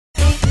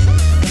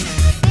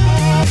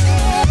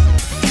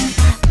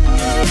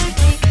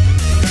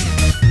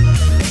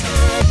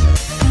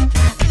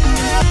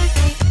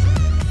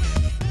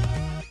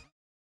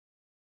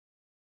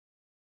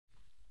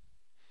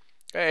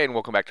Hey, and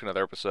welcome back to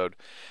another episode.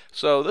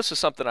 So this is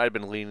something I've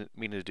been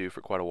meaning to do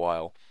for quite a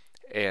while,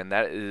 and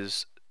that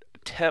is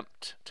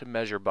attempt to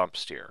measure bump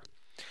steer.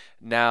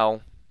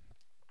 Now,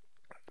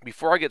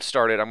 before I get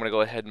started, I'm going to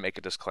go ahead and make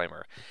a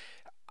disclaimer.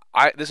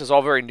 This is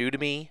all very new to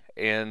me,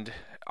 and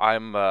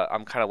I'm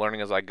kind of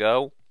learning as I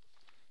go.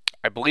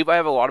 I believe I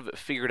have a lot of it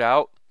figured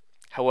out.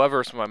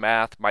 However, some of my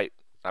math might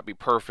not be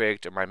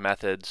perfect, or my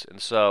methods,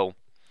 and so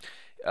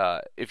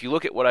if you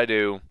look at what I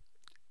do,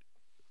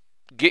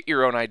 get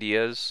your own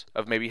ideas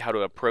of maybe how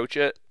to approach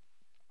it,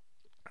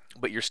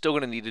 but you're still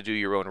going to need to do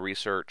your own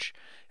research,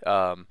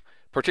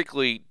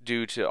 particularly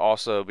due to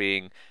also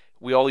being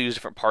we all use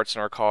different parts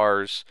in our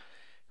cars.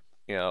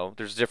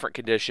 There's different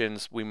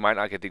conditions. We might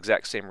not get the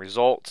exact same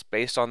results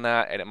based on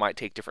that, and it might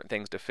take different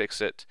things to fix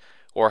it,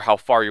 or how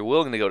far you're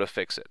willing to go to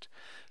fix it.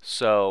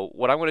 So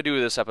what I'm going to do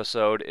with this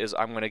episode is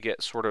I'm going to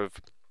get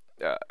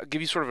give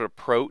you sort of an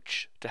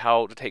approach to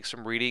how to take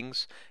some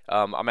readings.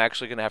 I'm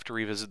actually going to have to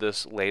revisit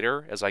this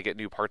later as I get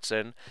new parts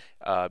in,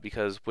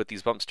 because with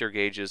these bump steer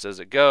gauges as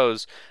it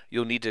goes,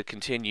 you'll need to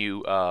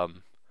continue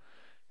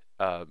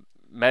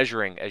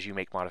measuring as you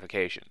make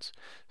modifications.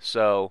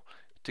 So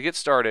to get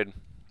started,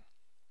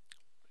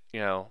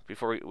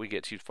 before we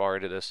get too far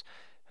into this,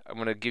 I'm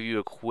going to give you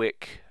a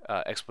quick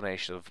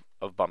explanation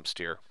of bump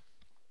steer.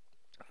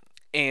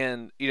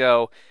 And,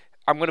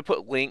 I'm going to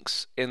put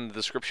links in the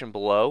description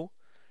below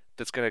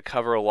that's going to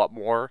cover a lot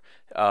more.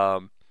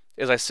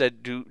 As I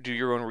said, do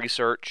your own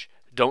research.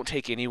 Don't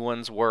take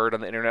anyone's word on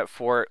the internet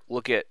for it.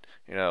 Look at,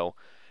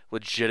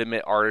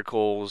 legitimate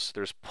articles.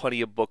 There's plenty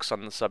of books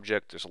on the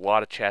subject. There's a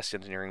lot of chassis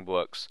engineering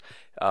books.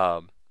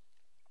 A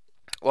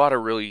lot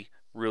of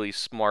really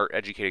smart,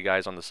 educated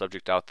guys on the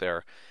subject out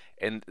there,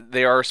 and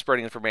they are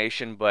spreading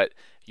information. But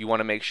you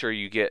want to make sure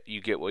you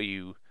get what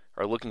you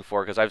are looking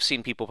for, because I've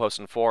seen people post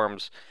in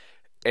forums,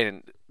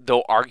 and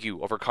they'll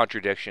argue over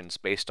contradictions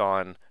based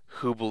on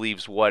who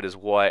believes what is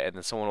what, and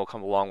then someone will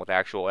come along with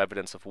actual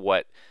evidence of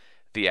what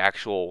the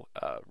actual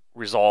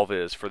resolve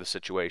is for the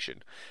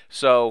situation.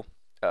 So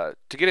to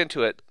get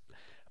into it,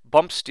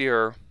 bump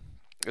steer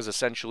is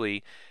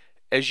essentially,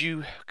 as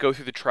you go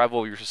through the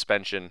travel of your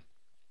suspension,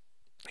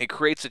 it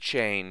creates a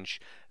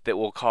change that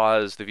will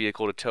cause the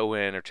vehicle to toe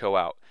in or toe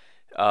out.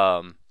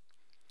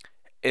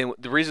 And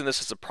the reason this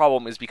is a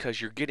problem is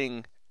because you're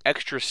getting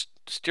extra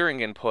steering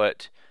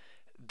input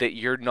that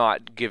you're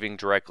not giving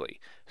directly.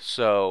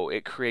 So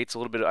it creates a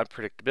little bit of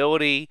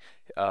unpredictability.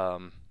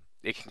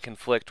 It can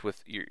conflict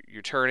with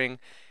your turning,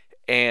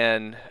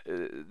 and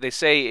they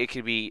say it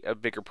could be a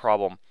bigger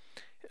problem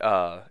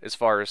as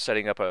far as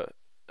setting up a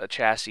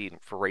chassis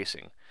for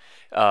racing.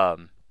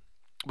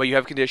 But you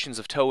have conditions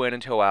of toe in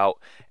and toe out,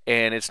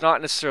 and it's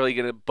not necessarily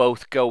going to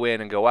both go in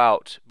and go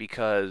out,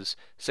 because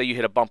say you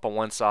hit a bump on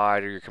one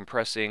side, or you're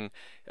compressing,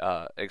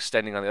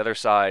 extending on the other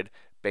side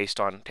based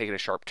on taking a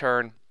sharp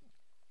turn,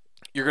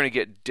 you're going to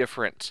get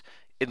different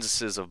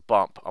instances of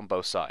bump on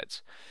both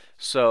sides.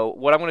 So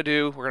what I'm going to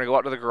do, we're going to go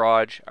out to the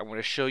garage. I'm going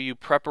to show you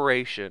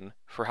preparation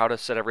for how to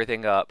set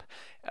everything up,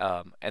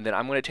 and then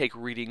I'm going to take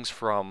readings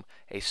from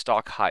a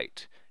stock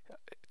height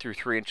through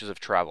 3 inches of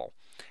travel.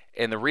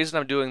 And the reason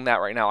I'm doing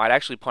that right now, I'd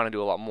actually plan to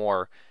do a lot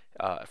more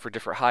for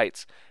different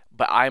heights,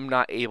 but I'm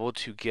not able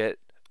to get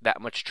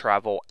that much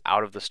travel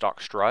out of the stock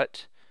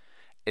strut.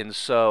 And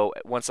so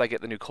once I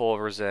get the new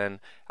coilovers in,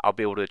 I'll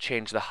be able to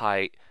change the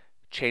height,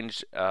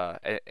 change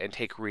and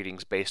take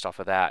readings based off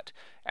of that,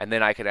 and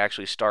then I can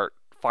actually start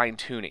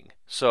fine-tuning.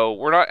 So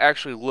we're not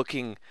actually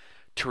looking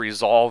to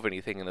resolve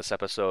anything in this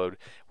episode.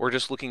 We're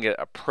just looking at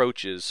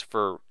approaches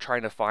for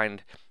trying to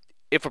find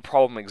if a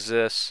problem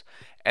exists,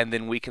 and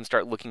then we can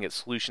start looking at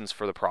solutions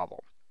for the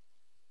problem.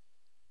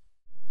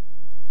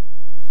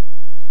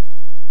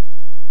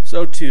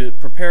 So to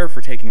prepare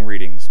for taking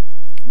readings,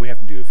 we have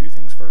to do a few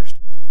things first.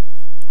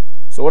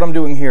 So what I'm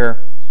doing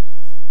here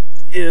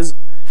is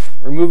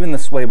removing the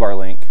sway bar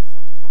link,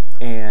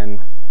 and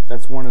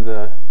that's one of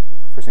the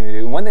first things to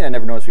do. One thing I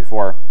never noticed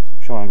before,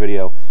 showing on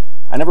video,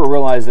 I never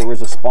realized there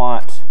was a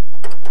spot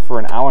for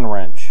an Allen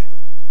wrench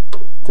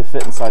to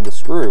fit inside the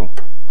screw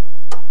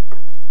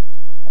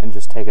and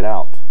just take it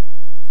out.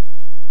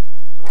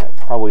 That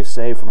probably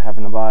saved from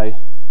having to buy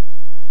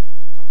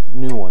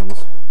new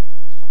ones.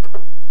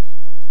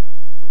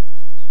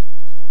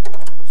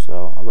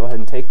 So I'll go ahead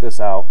and take this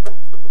out.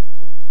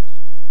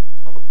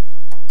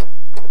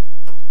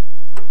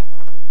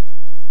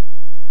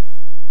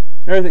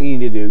 Another thing you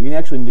need to do, you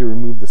actually need to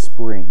remove the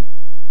spring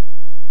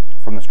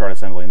from the strut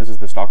assembly. And this is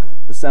the stock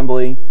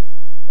assembly,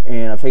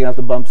 and I've taken out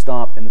the bump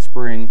stop and the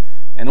spring.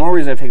 And the only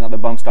reason I've taken out the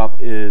bump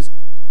stop is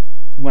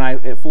when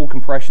at full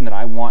compression that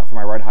I want for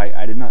my ride height,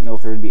 I did not know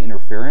if there would be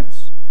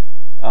interference.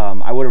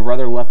 I would have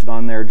rather left it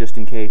on there just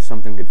in case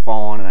something could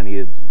fall on and I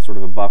needed sort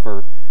of a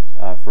buffer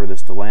for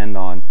this to land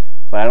on.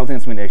 But I don't think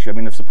it's going to be an issue. I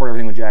mean, to support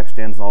everything with jack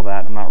stands and all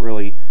that, I'm not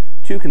really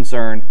too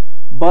concerned.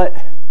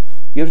 But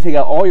you have to take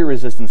out all your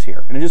resistance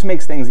here, and it just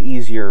makes things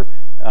easier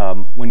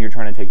when you're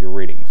trying to take your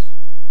readings.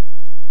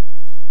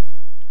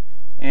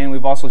 And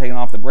we've also taken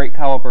off the brake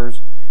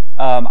calipers.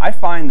 I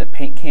find that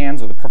paint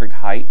cans are the perfect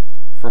height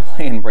for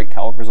laying brake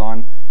calipers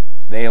on.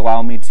 they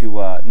allow me to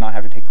not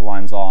have to take the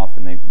lines off,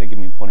 and they give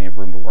me plenty of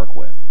room to work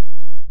with.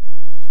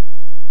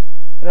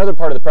 Another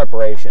part of the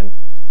preparation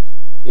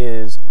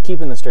is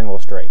keeping the steering wheel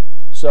straight.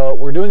 So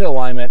we're doing an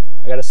alignment,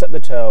 I got to set the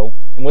toe,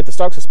 and with the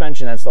stock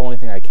suspension that's the only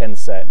thing I can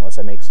set unless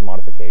I make some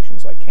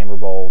modifications like camber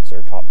bolts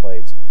or top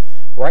plates.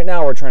 Right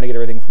now we're trying to get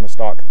everything from a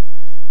stock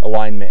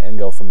alignment and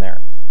go from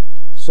there.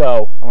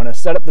 So I'm going to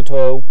set up the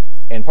toe,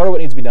 and part of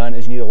what needs to be done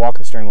is you need to lock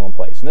the steering wheel in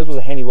place. And this was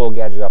a handy little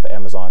gadget off of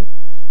Amazon.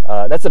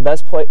 That's the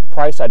best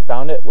price I'd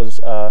found it was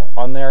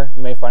on there.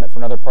 You may find it for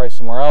another price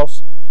somewhere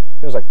else. I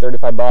think it was like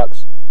 35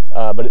 bucks.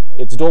 But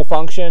it's dual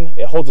function.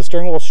 It holds the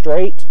steering wheel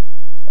straight,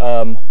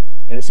 and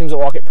it seems to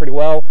lock it pretty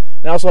well.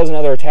 And it also has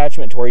another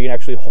attachment to where you can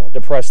actually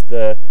depress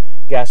the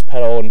gas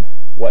pedal and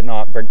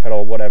whatnot, brake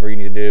pedal, whatever you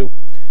need to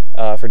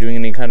do for doing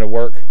any kind of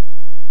work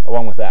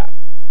along with that.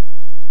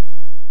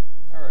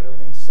 All right,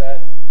 everything's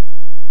set.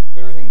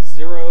 Got everything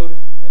zeroed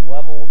and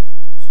leveled.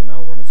 So now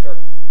we're going to start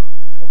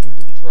working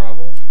through the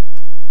travel.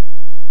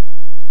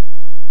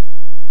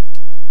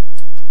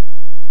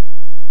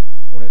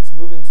 When it's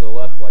moving to the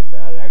left like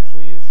that, it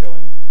actually is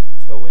showing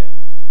toe in.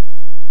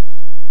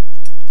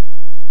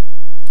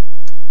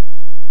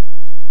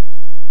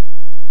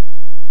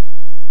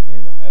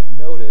 And I've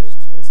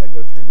noticed as I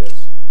go through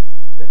this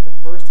that the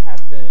first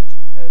half inch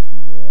has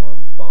more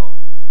bump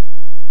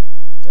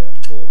than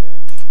a full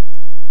inch.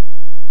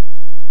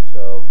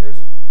 So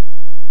here's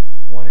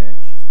 1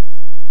 inch,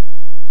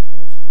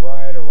 and it's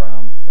right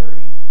around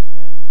 30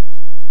 in.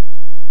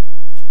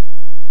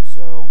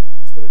 So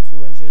let's go to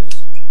 2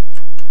 inches.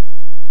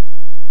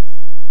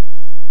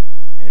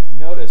 And if you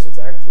notice, it's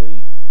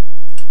actually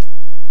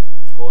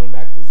going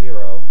back to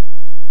 0,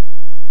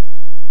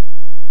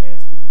 and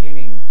it's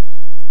beginning,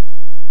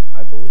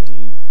 I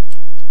believe,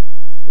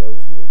 to go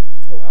to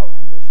a toe out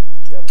condition.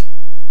 Yep.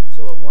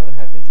 So at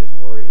 1.5 inches,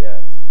 we're already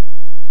at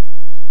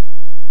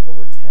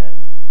over 10. And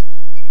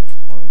it's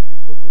climbing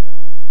pretty quickly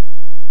now.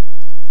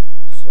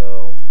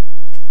 So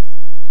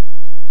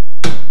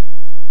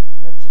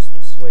that's just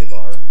the sway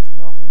bar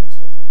knocking against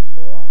the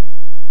lower arm.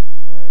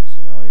 All right.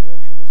 So now I need to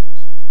make sure this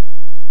is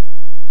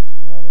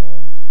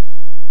level.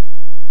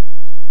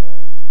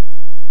 Alright,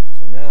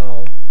 so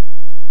now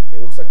it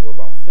looks like we're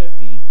about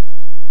 50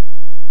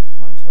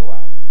 on toe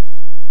out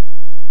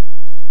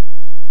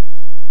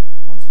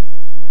once we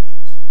hit 2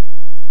 inches.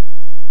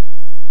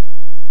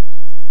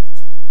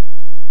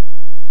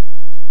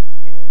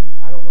 And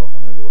I don't know if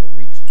I'm going to be able to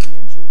reach 3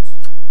 inches.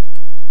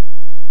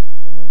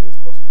 I'm going to get as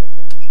close as I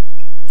can.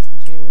 And it's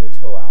continuing the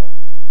toe out.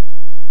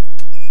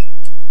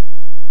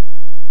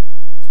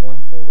 It's 1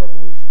 full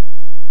revolution.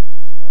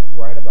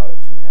 Right about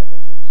at 2.5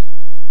 inches.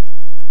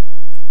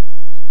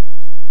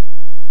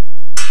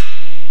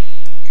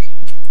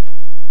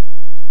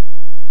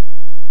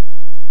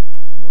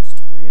 Almost at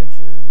 3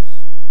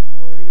 inches, and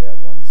we're already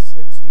at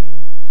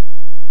 160.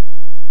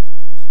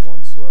 Just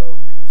going slow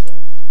in case I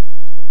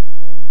hit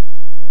anything.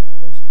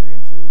 Alright, there's 3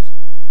 inches,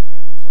 and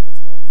it looks like it's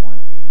about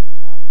 180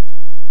 out.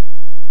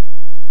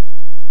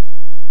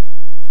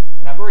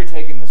 And I've already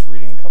taken this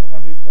reading a couple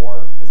times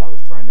before as I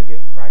was trying to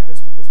get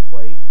practice with this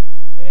plate.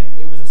 And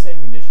it was the same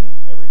condition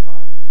every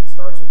time. It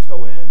starts with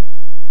toe in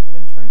and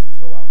then turns to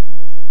toe out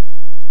condition.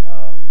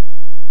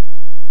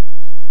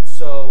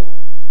 So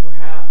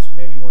perhaps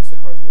maybe once the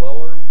car is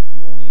lowered,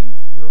 you're only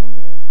going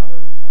to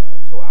encounter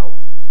toe out.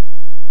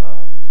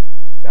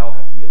 That'll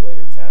have to be a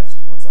later test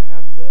once I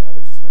have the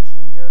other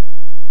suspension in here.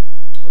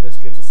 Well, this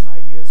gives us an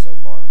idea so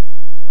far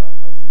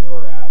of where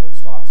we're at with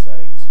stock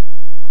settings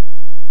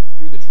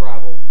through the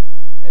travel.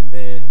 And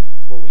then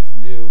what we can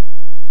do,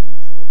 let me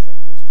triple check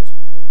this just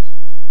because.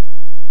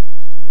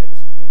 Yeah, it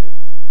doesn't change it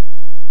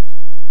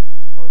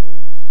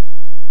hardly.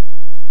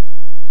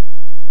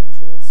 Making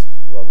sure that's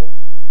level.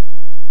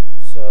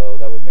 So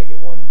that would make it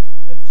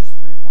it's just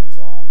 3 points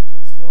off,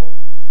 but still.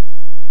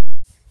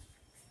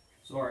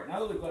 So alright, now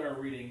that we've got our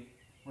reading,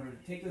 we're going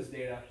to take this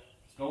data,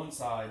 let's go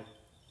inside.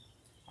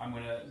 I'm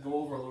going to go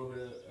over a little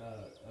bit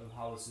of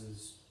how this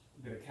is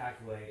going to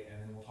calculate,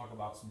 and then we'll talk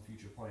about some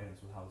future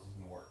plans with how this is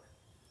going to work.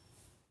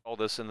 All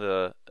this in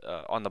the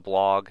on the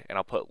blog, and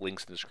I'll put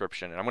links in the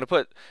description. And I'm going to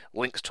put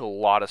links to a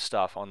lot of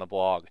stuff on the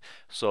blog.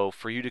 So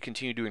for you to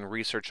continue doing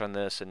research on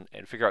this and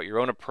figure out your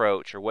own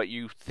approach or what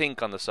you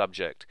think on the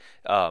subject,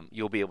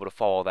 you'll be able to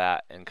follow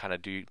that and kind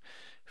of do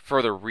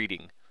further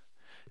reading.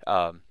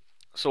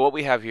 So what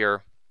we have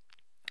here,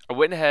 I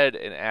went ahead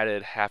and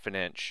added 1/2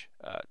 inch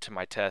to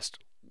my test,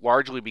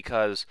 largely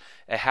because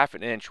at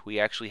 1/2 inch we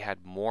actually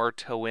had more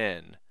toe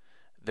in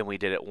than we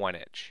did at 1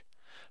 inch.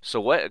 So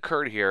what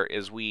occurred here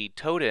is we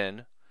towed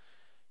in,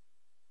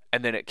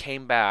 and then it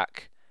came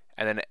back,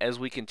 and then as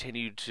we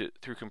continued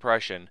through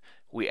compression,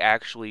 we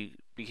actually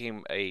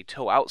became a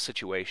toe out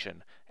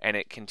situation, and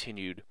it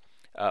continued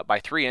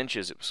by 3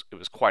 inches. It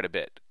was quite a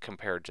bit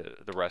compared to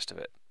the rest of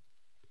it.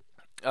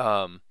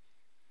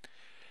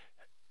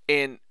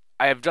 And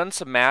I have done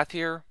some math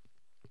here.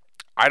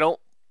 I don't,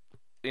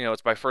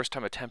 it's my first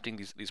time attempting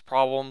these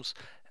problems.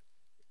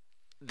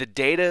 The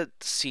data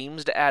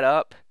seems to add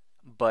up.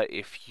 But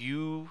if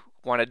you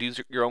want to do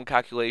your own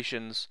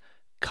calculations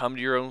come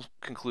to your own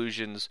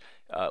conclusions.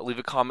 Leave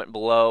a comment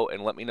below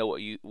and let me know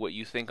what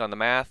you think on the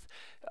math.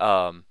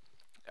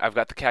 I've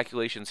got the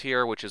calculations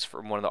here, which is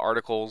from one of the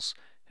articles,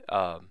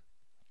 and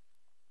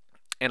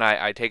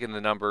I taken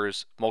the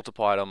numbers,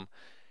 multiplied them.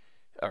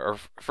 Or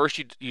first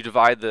you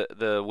divide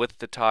the width of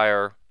the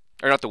tire,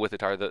 or not the width of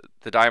the tire,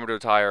 the diameter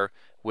of the tire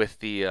with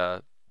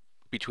the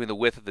between the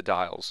width of the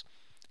dials,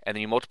 and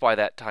then you multiply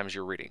that times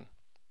your reading.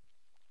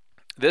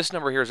 This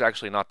number here is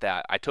actually not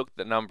that. I took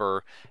the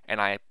number and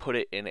I put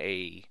it in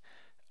a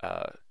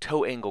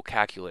toe angle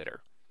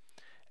calculator,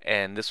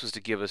 and this was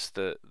to give us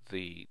the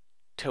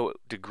toe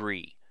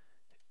degree.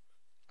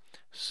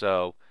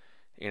 So,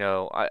 you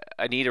know,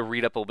 I need to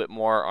read up a little bit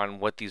more on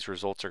what these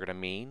results are going to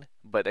mean,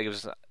 but that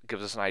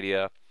gives us an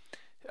idea.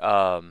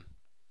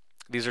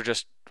 These are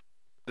just,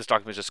 this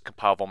document is just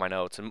compiled all my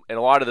notes, and a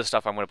lot of this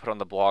stuff I'm going to put on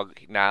the blog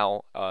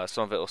now.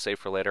 Some of it will save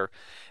for later.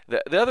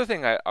 The other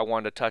thing I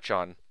wanted to touch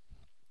on,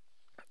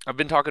 I've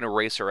been talking to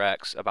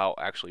RacerX about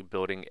actually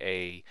building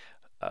a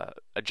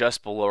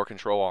adjustable lower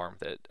control arm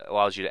that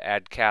allows you to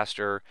add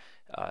caster,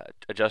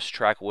 adjust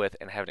track width,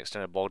 and have an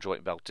extended ball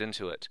joint built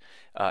into it,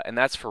 and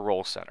that's for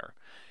roll center.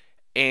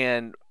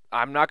 And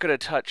I'm not going to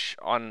touch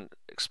on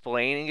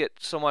explaining it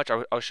so much.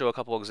 I'll show a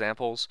couple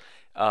examples,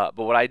 but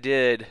what I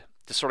did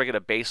to sort of get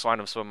a baseline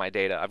of some of my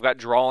data, I've got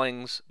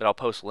drawings that I'll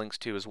post links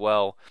to as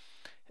well,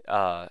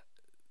 that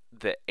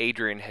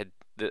Adrian had,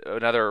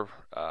 another,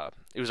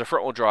 he was a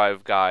front wheel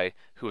drive guy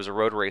who was a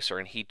road racer,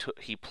 and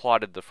he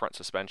plotted the front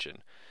suspension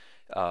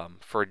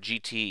for a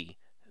GT.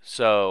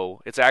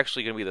 So it's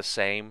actually going to be the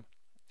same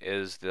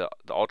as the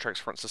Ultrex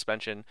front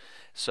suspension,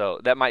 so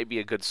that might be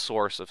a good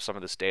source of some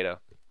of this data.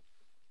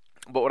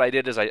 But what I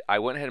did is I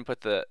went ahead and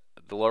put the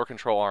lower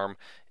control arm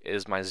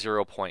is my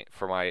 0 point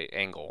for my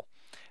angle,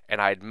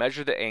 and I'd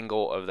measure the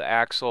angle of the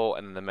axle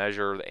and then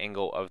measure the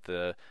angle of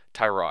the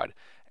tie rod,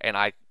 and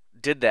I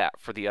did that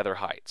for the other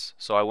heights.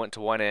 So I went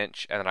to 1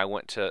 inch, and then I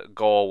went to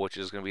goal, which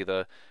is going to be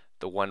the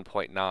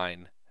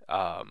 1.9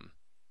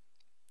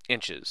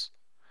 inches.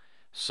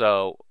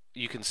 So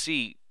you can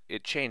see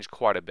it changed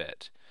quite a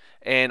bit,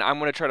 and I'm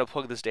going to try to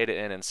plug this data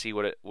in and see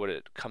what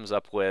it comes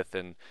up with,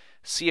 and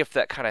see if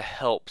that kind of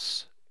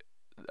helps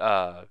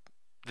the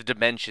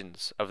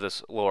dimensions of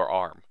this lower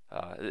arm.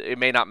 It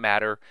may not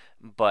matter,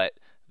 but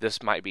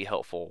this might be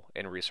helpful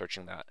in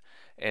researching that.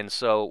 And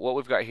so what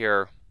we've got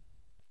here,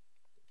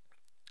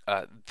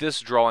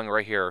 this drawing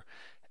right here,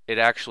 it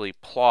actually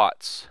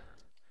plots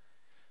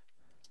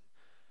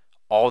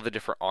all the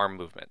different arm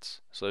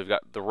movements. So we've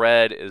got the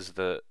red is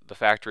the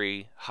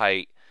factory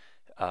height,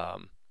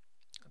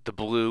 the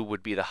blue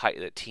would be the height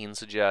that Teen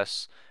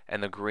suggests,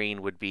 and the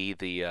green would be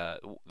the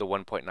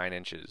 1.9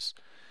 inches.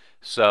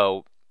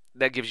 So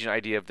that gives you an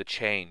idea of the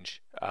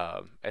change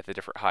at the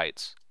different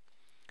heights.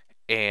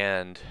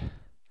 And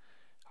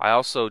I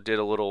also did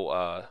a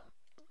little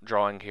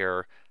drawing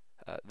here.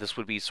 This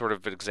would be sort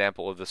of an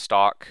example of the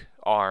stock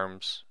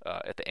arms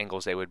at the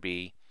angles they would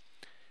be.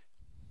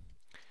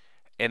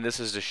 And this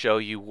is to show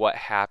you what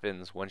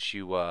happens once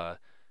you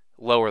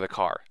lower the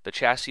car. The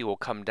chassis will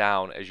come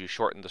down as you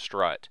shorten the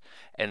strut,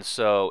 and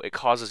so it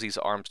causes these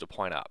arms to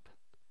point up.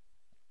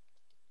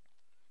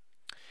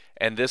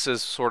 And this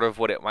is sort of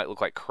what it might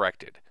look like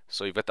corrected.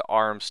 So you've got the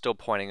arms still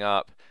pointing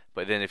up,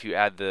 but then if you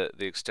add the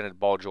extended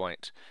ball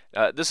joint,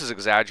 this is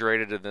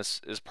exaggerated, and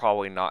this is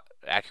probably not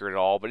accurate at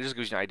all, but it just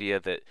gives you an idea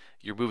that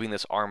you're moving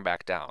this arm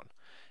back down.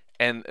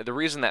 And the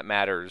reason that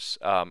matters,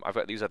 I've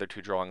got these other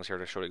two drawings here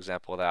to show an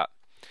example of that.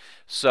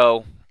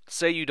 So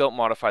say you don't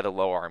modify the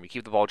lower arm, you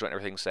keep the ball joint and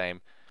everything the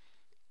same.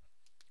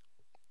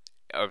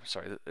 Oh,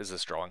 sorry, is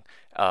this drawing?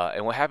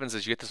 And what happens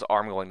is you get this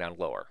arm going down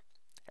lower,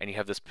 and you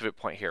have this pivot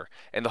point here.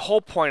 And the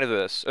whole point of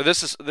this, or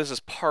this is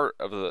part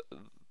of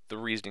the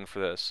reasoning for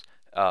this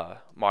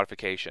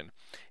modification,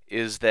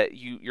 is that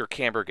your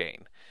camber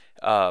gain.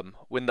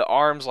 When the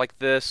arms like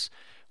this,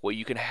 what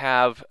you can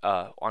have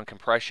on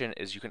compression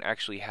is you can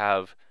actually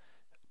have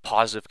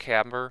positive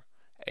camber,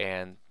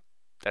 and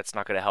that's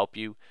not going to help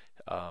you.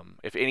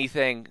 If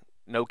anything,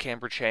 no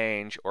camber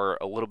change or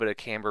a little bit of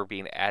camber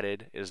being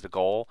added is the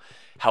goal.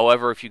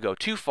 However, if you go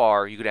too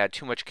far, you could add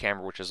too much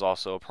camber, which is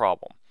also a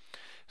problem.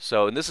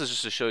 So, and this is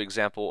just to show you an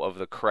example of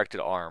the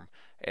corrected arm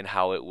and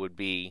how it would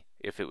be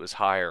if it was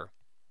higher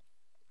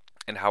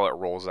and how it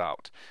rolls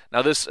out.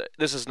 Now this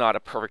is not a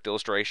perfect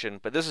illustration,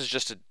 but this is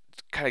just to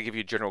kind of give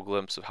you a general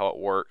glimpse of how it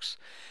works.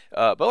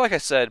 But like I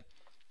said,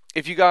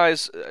 if you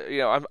guys, you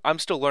know, I'm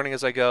still learning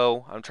as I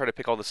go. I'm trying to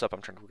pick all this up.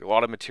 I'm trying to read a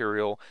lot of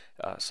material,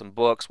 some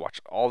books, watch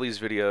all these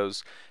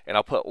videos, and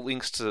I'll put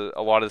links to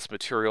a lot of this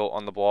material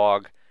on the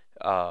blog,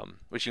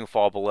 which you can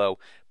follow below.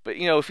 But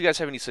you know, if you guys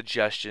have any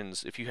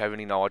suggestions, if you have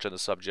any knowledge on the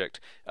subject,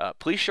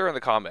 please share in the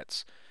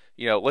comments.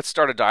 You know, let's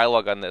start a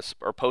dialogue on this,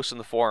 or post in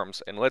the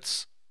forums, and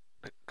let's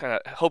kind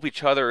of help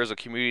each other as a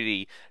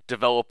community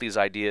develop these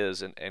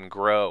ideas and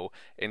grow,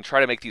 and try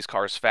to make these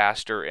cars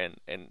faster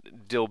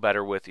and deal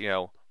better with, you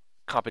know,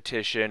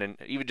 competition and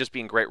even just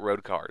being great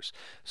road cars.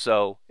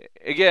 So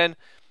again,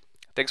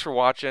 thanks for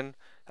watching.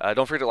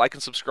 Don't forget to like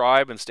and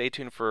subscribe, and stay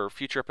tuned for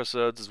future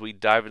episodes as we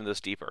dive into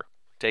this deeper.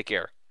 Take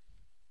care.